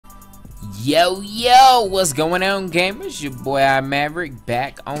Yo, what's going on, gamers? Your boy Mav-rik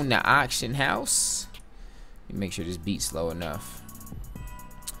back on the auction house. Let me make sure this beat's slow enough.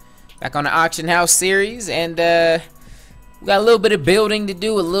 Back on the auction house series, and we got a little bit of building to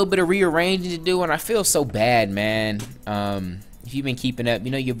do, a little bit of rearranging to do, and I feel so bad, man. If you've been keeping up,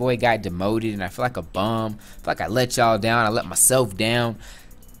 you know your boy got demoted, and I feel like a bum. I feel like I let y'all down. I let myself down.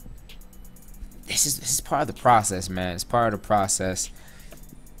 This is part of the process, man. It's part of the process.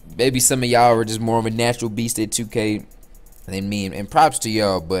 Maybe some of y'all are just more of a natural beast at 2K than me, and props to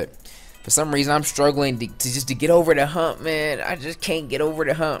y'all, but for some reason I'm struggling to get over the hump, man. I just can't get over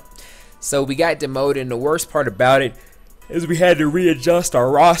the hump. So we got demoted, and the worst part about it is we had to readjust our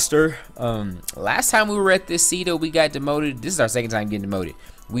roster. Last time we were at this CEDO, we got demoted. This is our second time getting demoted.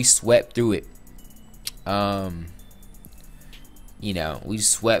 We swept through it. You know, we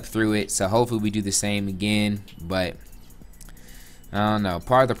swept through it, so hopefully we do the same again, but I don't know,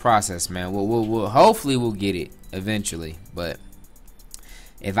 part of the process, man. We'll hopefully we'll get it eventually. But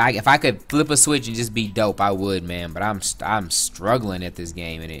if I could flip a switch and just be dope, I would, man. But I'm struggling at this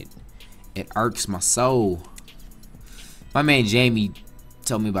game, and it irks my soul. My man Jamie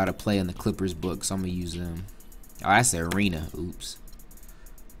told me about a play in the Clippers book, so I'm gonna use them. Oh, that's the arena. Oops.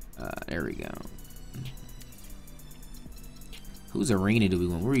 There we go. Whose arena do we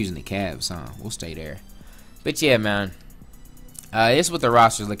want? We're using the Cavs, huh? We'll stay there. But yeah, man. This is what the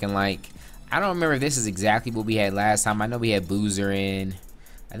roster's looking like. I don't remember if this is exactly what we had last time. I know we had Boozer in.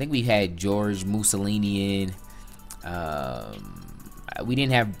 I think we had George Mussolini in. We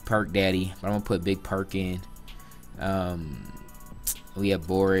didn't have Perk Daddy, but I'm gonna put Big Perk in. We have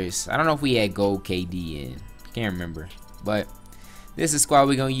Boris. I don't know if we had Gold KD in. Can't remember. But this is squad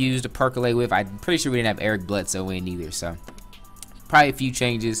we're gonna use to percolate with. I'm pretty sure we didn't have Eric Bledsoe in either, so probably a few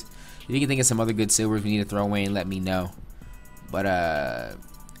changes. If you can think of some other good silvers we need to throw in, let me know. But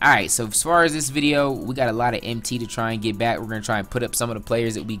alright, so as far as this video, we got a lot of MT to try and get back. We're gonna try and put up some of the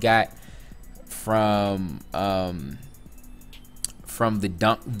players that we got from the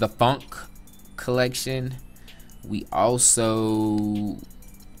Funk collection. We also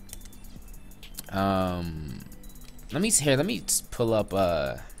let me pull up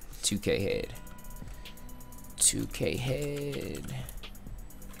 2K head. 2K head.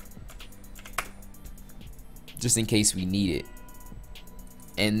 Just in case we need it.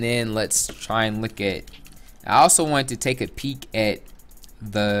 And then let's try and look at, I also want to take a peek at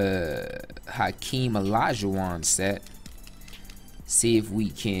the Hakeem Olajuwon set. See if we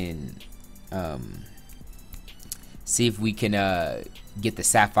can get the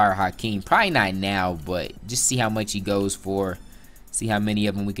Sapphire Hakeem. Probably not now, but just see how much he goes for. See how many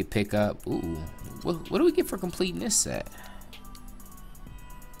of them we could pick up. Ooh, what do we get for completing this set?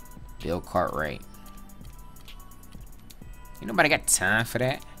 Bill Cartwright. Ain't nobody got time for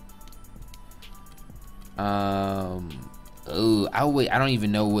that. Oh, I don't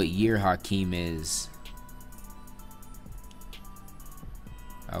even know what year Hakeem is.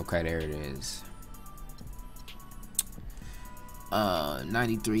 Okay, there it is.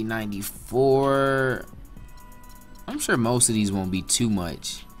 93, 94. I'm sure most of these won't be too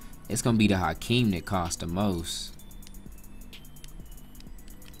much. It's gonna be the Hakeem that cost the most.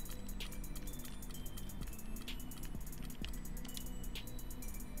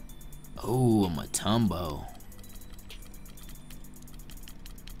 Oh, a Mutombo.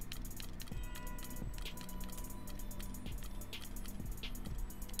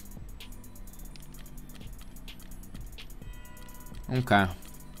 Okay.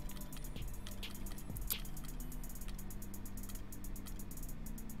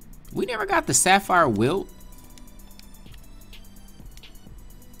 We never got the Sapphire Wilt.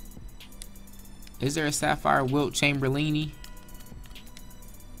 Is there a Sapphire Wilt Chamberlain?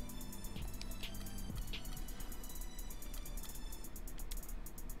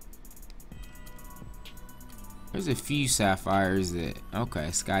 There's a few Sapphires that, okay,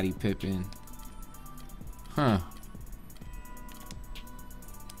 Scottie Pippen. Huh.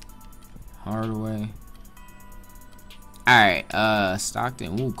 Hardaway. Alright,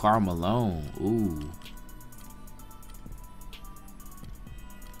 Stockton. Ooh, Karl Malone. Ooh.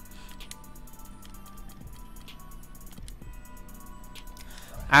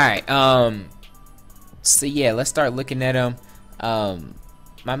 Alright, so yeah, let's start looking at them.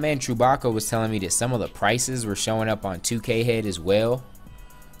 My man Trubacco was telling me that some of the prices were showing up on 2K head as well.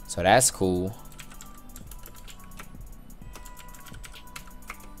 So that's cool.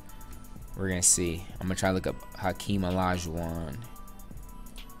 We're gonna see. I'm gonna try to look up Hakeem Olajuwon.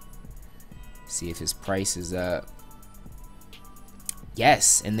 See if his price is up.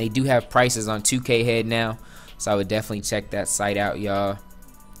 Yes, and they do have prices on 2K head now. So I would definitely check that site out, y'all.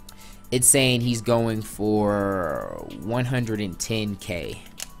 It's saying he's going for 110K,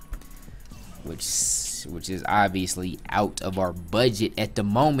 which is obviously out of our budget at the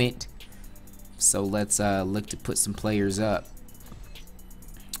moment. So let's look to put some players up.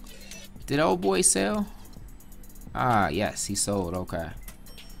 Did old boy sell? Ah, yes, he sold. Okay.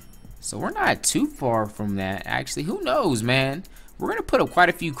 So we're not too far from that. Actually, who knows, man? We're gonna put up quite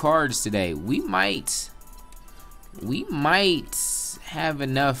a few cards today. We might have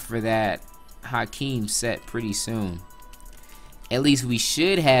enough for that Hakeem set pretty soon. At least we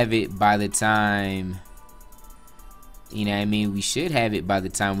should have it by the time, you know what I mean? We should have it by the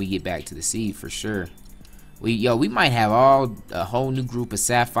time we get back to the sea for sure. We might have a whole new group of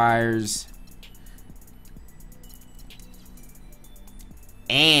sapphires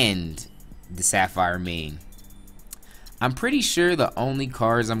and the sapphire main. I'm pretty sure the only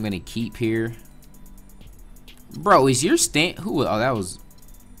cards I'm gonna keep here. Bro, is your stand who? Oh, that was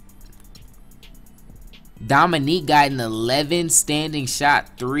Dominique. Got an 11 standing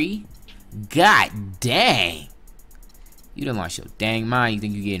shot 3. God dang. You done lost your dang mind. You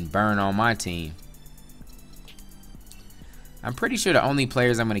think you're getting burned on my team. I'm pretty sure the only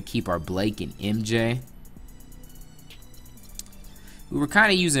players I'm gonna keep are Blake and MJ. We were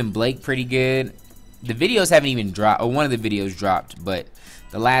kind of using Blake pretty good. The videos haven't even dropped, or one of the videos dropped, but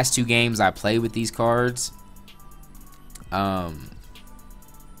the last 2 games I played with these cards, I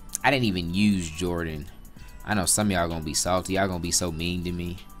didn't even use Jordan. I know some of y'all gonna be salty. Y'all gonna be so mean to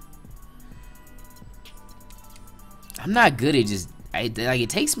me. I'm not good at just, like, it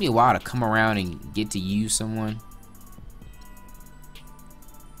takes me a while to come around and get to use someone.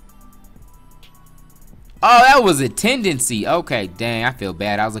 Oh, that was a tendency. Okay, dang, I feel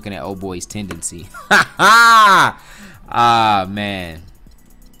bad. I was looking at old boy's tendency. Ha ha! Ah, man.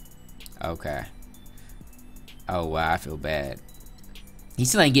 Okay. Oh, wow, I feel bad. He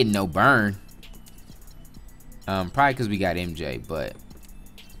still ain't getting no burn. Probably because we got MJ, but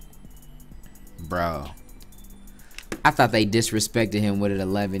bro, I thought they disrespected him with an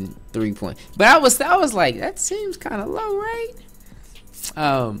 11 3-point. But I was like, that seems kind of low, right?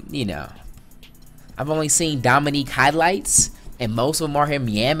 You know, I've only seen Dominique highlights, and most of them are him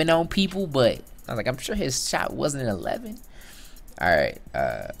yamming on people. But I was like, I'm sure his shot wasn't an 11. All right,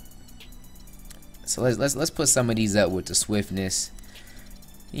 so let's put some of these up with the swiftness.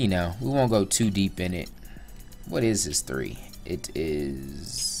 You know, we won't go too deep in it. What is his 3? It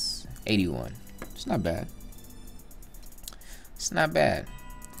is 81. It's not bad. It's not bad.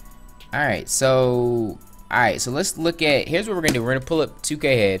 All right, so let's look at. Here's what we're gonna do. We're gonna pull up 2K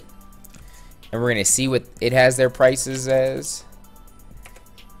head, and we're gonna see what it has their prices as,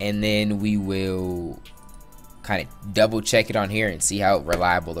 and then we will kind of double check it on here and see how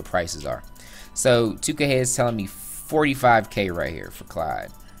reliable the prices are. So 2K head is telling me 45K right here for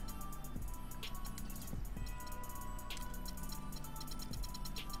Clyde.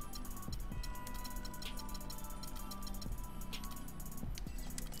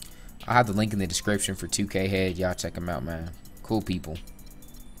 I'll have the link in the description for 2K head. Y'all check them out, man. Cool people.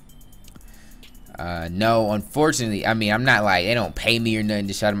 No, unfortunately, I mean, I'm not like, they don't pay me or nothing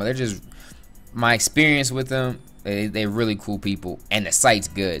to shout them out. They're just, my experience with them, they're really cool people, and the site's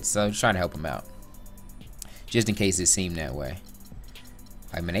good, so I'm just trying to help them out. Just in case it seemed that way.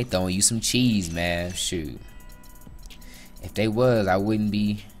 I mean, they throwing you some cheese, man. Shoot. If they was, I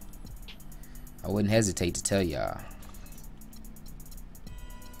wouldn't hesitate to tell y'all.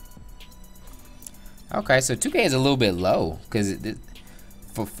 Okay, so 2K is a little bit low, because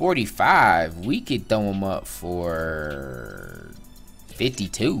for 45, we could throw them up for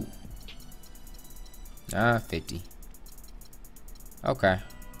 52. 50. Okay.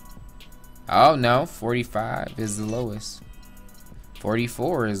 Oh no, 45 is the lowest.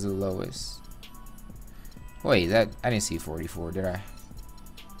 44 is the lowest. Wait, I didn't see 44, did I?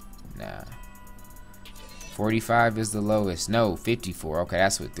 Nah. 45 is the lowest. No, 54. Okay,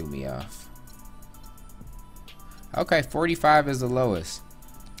 that's what threw me off. Okay, 45 is the lowest.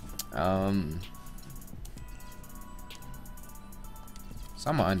 So I'm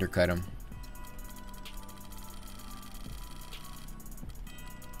gonna undercut him.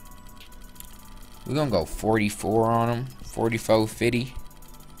 We're gonna go 44 on him. 44 50.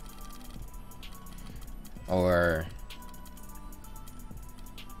 Or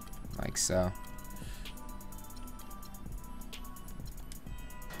like so.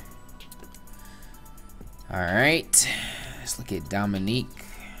 Alright, let's look at Dominique.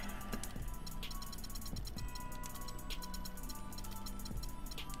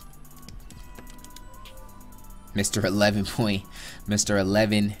 Mr. 11 point, Mr.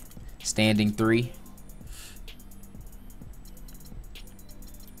 11 standing 3.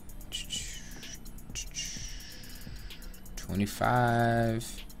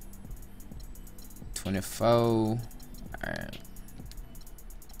 25, 24. All right.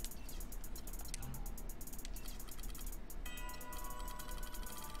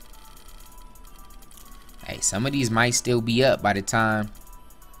 Hey, some of these might still be up by the time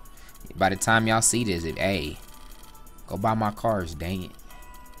y'all see this. Hey, go buy my cars, dang it.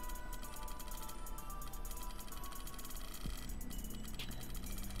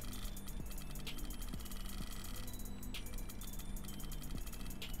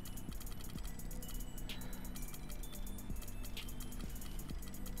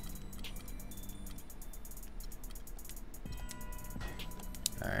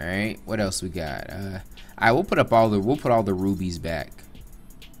 Alright, what else we got? Alright, we'll put all the rubies back.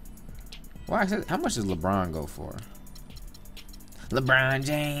 Why? How much does LeBron go for? LeBron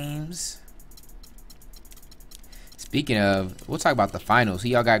James. Speaking of, we'll talk about the finals. Who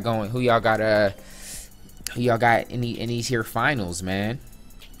y'all got going? Who y'all got in these here finals, man?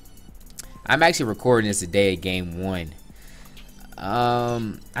 I'm actually recording this the day of game 1.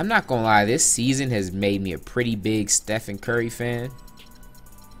 I'm not gonna lie, this season has made me a pretty big Stephen Curry fan.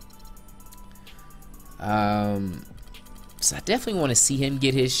 So I definitely want to see him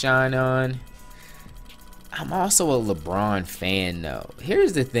get his shine on. I'm also a LeBron fan though.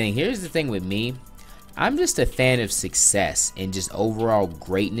 Here's the thing with me. I'm just a fan of success and just overall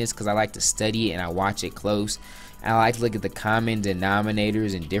greatness because I like to study it and I watch it close. And I like to look at the common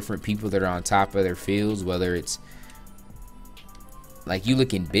denominators and different people that are on top of their fields, whether it's like you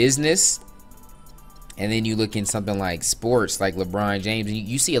look in business and then you look in something like sports, like LeBron James, and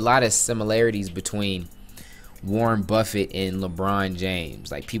you see a lot of similarities between Warren Buffett and LeBron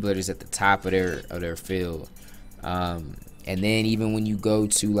James. Like people are just at the top of their field. And then even when you go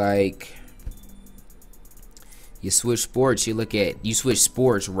to like you switch sports, you switch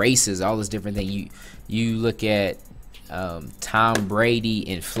sports, races, all this different thing. You look at Tom Brady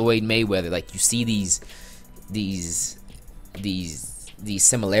and Floyd Mayweather. Like you see these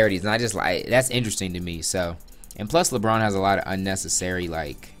similarities, and I just like that's interesting to me. So, and plus LeBron has a lot of unnecessary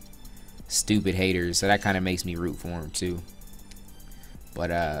like stupid haters, so that kind of makes me root for him too.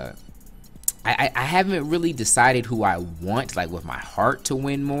 But I haven't really decided who I want like with my heart to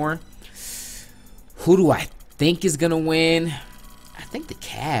win more. Who do I think is gonna win? I think the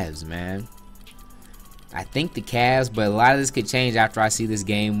Cavs, man. I think the Cavs, but a lot of this could change after I see this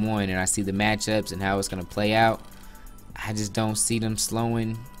game 1 and I see the matchups and how it's gonna play out. I just don't see them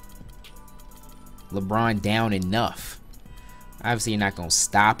slowing LeBron down enough. Obviously, you're not going to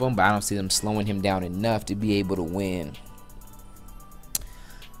stop him, but I don't see them slowing him down enough to be able to win.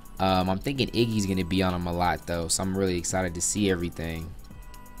 I'm thinking Iggy's going to be on him a lot, though, so I'm really excited to see everything.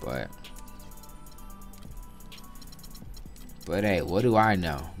 But hey, what do I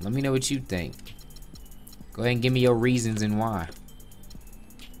know? Let me know what you think. Go ahead and give me your reasons and why.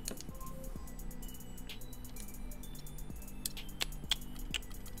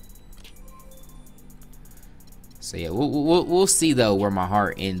 So yeah, we'll see though where my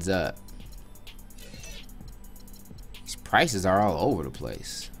heart ends up. These prices are all over the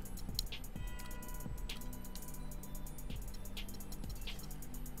place.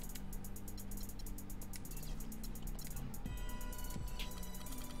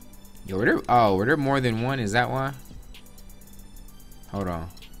 Yo, were there more than one? Is that why? Hold on.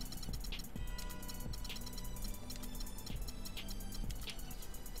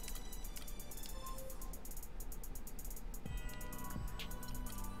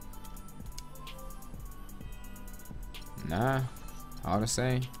 Nah, all the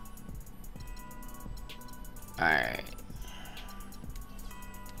same. Alright.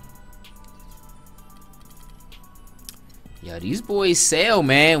 Yo, these boys sell,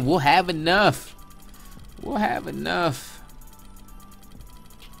 man. We'll have enough. We'll have enough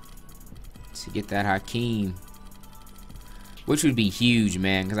to get that Hakeem, which would be huge,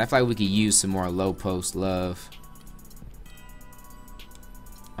 man, because I feel like we could use some more low post love.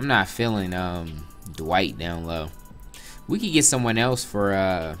 I'm not feeling Dwight down low. We could get someone else for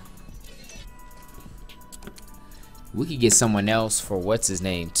what's his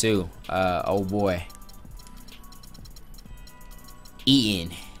name too. Oh boy.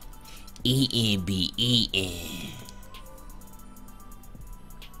 Eaton be eating.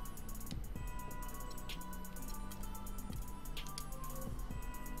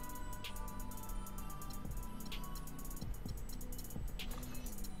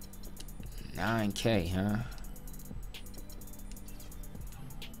 $9K, huh?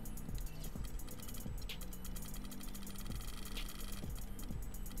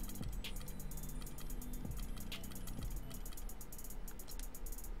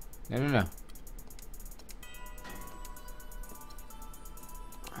 No.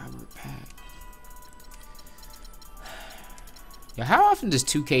 armor pack. Yo, how often does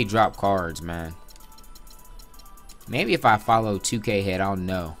 2K drop cards, man? Maybe if I follow 2K head, I'll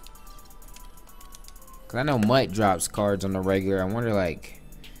know. Cause I know Mutt drops cards on the regular. I wonder like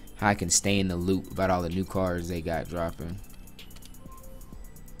how I can stay in the loop about all the new cards they got dropping.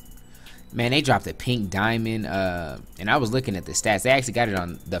 Man, they dropped a pink diamond, and I was looking at the stats. They actually got it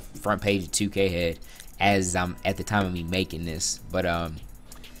on the front page of 2K head as at the time of me making this. But I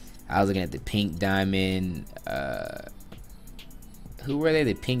was looking at the pink diamond. Who were they?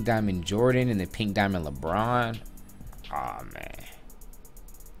 The pink diamond Jordan and the pink diamond LeBron. Oh man.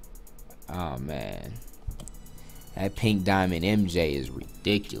 Oh man. That pink diamond MJ is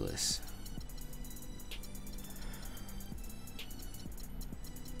ridiculous.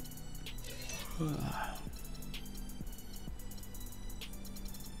 Alright,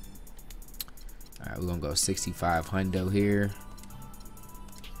 we're gonna go 65 hundo here.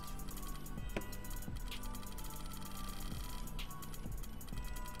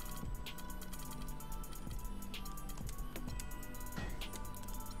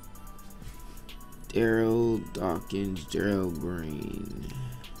 Daryl Dawkins, Daryl Green.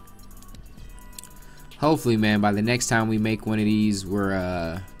 Hopefully, man, by the next time we make one of these,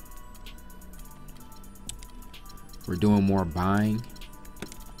 we're doing more buying.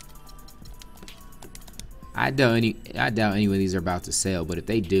 I doubt any of these are about to sell, but if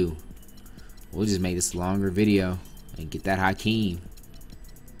they do, we'll just make this a longer video and get that Hakeem.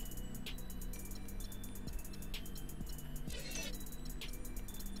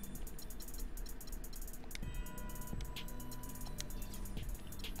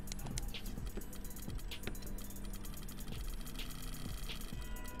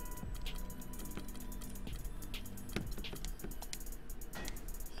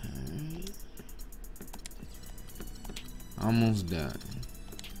 Almost done.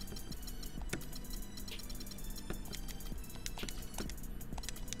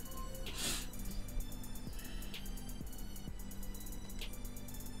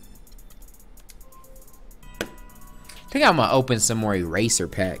 I think I'm gonna open some more eraser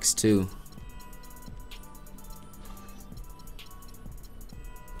packs too.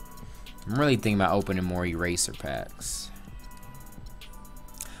 I'm really thinking about opening more eraser packs.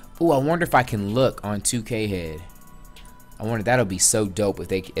 Oh, I wonder if I can look on 2K head. I wonder, that'll be so dope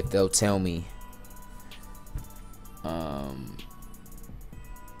if they'll tell me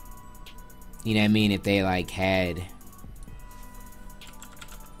you know what I mean, if they like had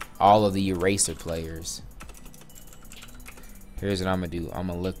all of the eraser players. Here's what I'm gonna do. I'm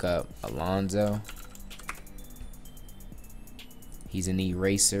gonna look up Alonzo. He's an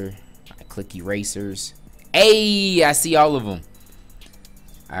eraser. I click erasers. Hey, I see all of them.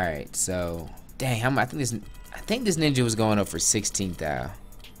 All right, so dang, I think this ninja was going up for 16,000.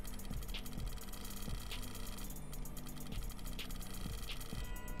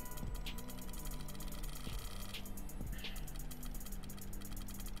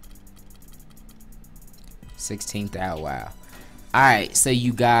 Wow. Alright, so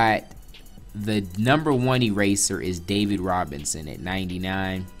you got the #1 eraser is David Robinson at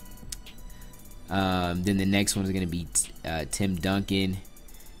 99. Then the next one is going to be Tim Duncan.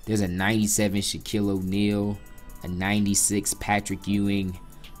 There's a 97 Shaquille O'Neal, a 96 Patrick Ewing,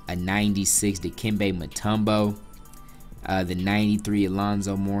 a 96 Dikembe Mutombo, the 93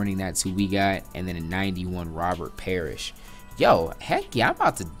 Alonzo Mourning, that's who we got, and then a 91 Robert Parrish. Yo, heck yeah, I'm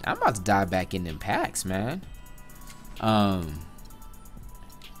about to dive back in them packs, man.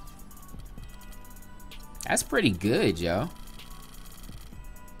 That's pretty good, yo.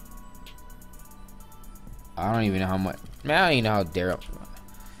 I don't even know how much. Man, I don't even know how Daryl.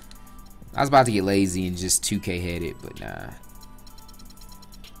 I was about to get lazy and just 2K head it, but nah.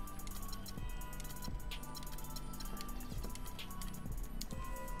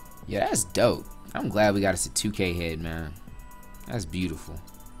 Yeah, that's dope. I'm glad we got us a 2K head, man. That's beautiful.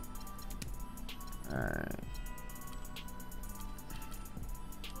 Alright.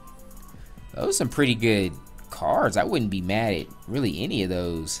 Those are some pretty good cards. I wouldn't be mad at really any of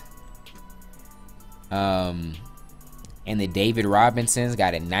those. And the David Robinson's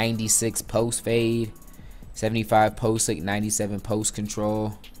got a 96 post fade, 75 post lick, 97 post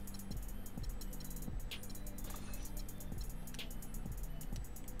control.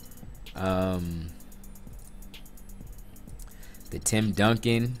 The Tim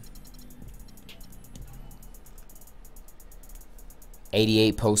Duncan,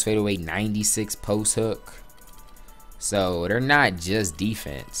 88 post fadeaway, 96 post hook. So they're not just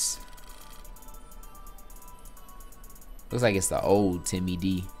defense. Looks like it's the old Timmy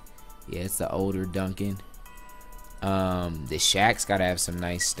D. Yeah, it's the older Duncan. The Shaq's gotta have some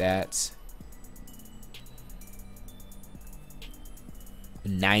nice stats.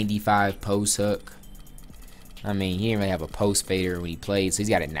 95 post hook. I mean, he didn't really have a post fader when he played, so he's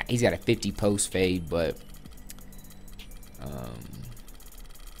got a 50 post fade, but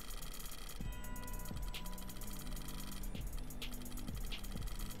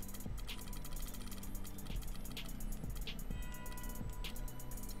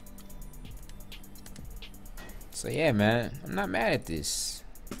so yeah, man, I'm not mad at this.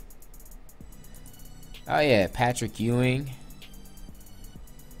 Oh yeah, Patrick Ewing.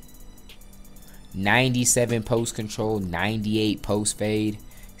 97 post control, 98 post fade,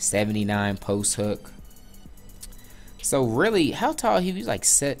 79 post hook. So really, how tall he was? Like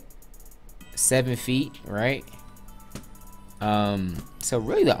 7 feet, right? So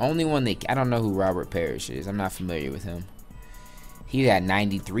really the only one that I don't know who Robert Parrish is. I'm not familiar with him. He got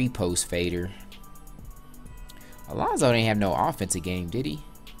 93 post fader. Alonzo didn't have no offensive game, did he?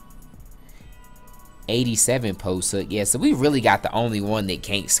 87 post hook. Yeah, so we really got the only one that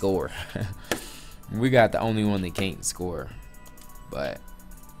can't score. We got the only one that can't score. But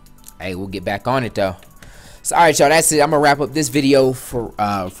hey, we'll get back on it though. So alright, y'all, that's it. I'm gonna wrap up this video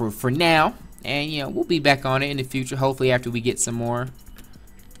for now. And you know, we'll be back on it in the future, hopefully after we get some more.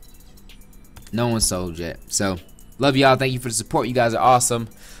 No one's sold yet. So love y'all. Thank you for the support. You guys are awesome.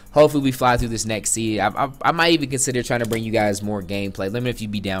 Hopefully we fly through this next seed. I might even consider trying to bring you guys more gameplay. Let me know if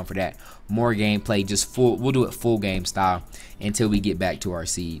you'd be down for that. More gameplay, just full. We'll do it full game style until we get back to our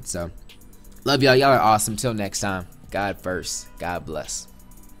seed. So love y'all. Y'all are awesome. Till next time. God first. God bless.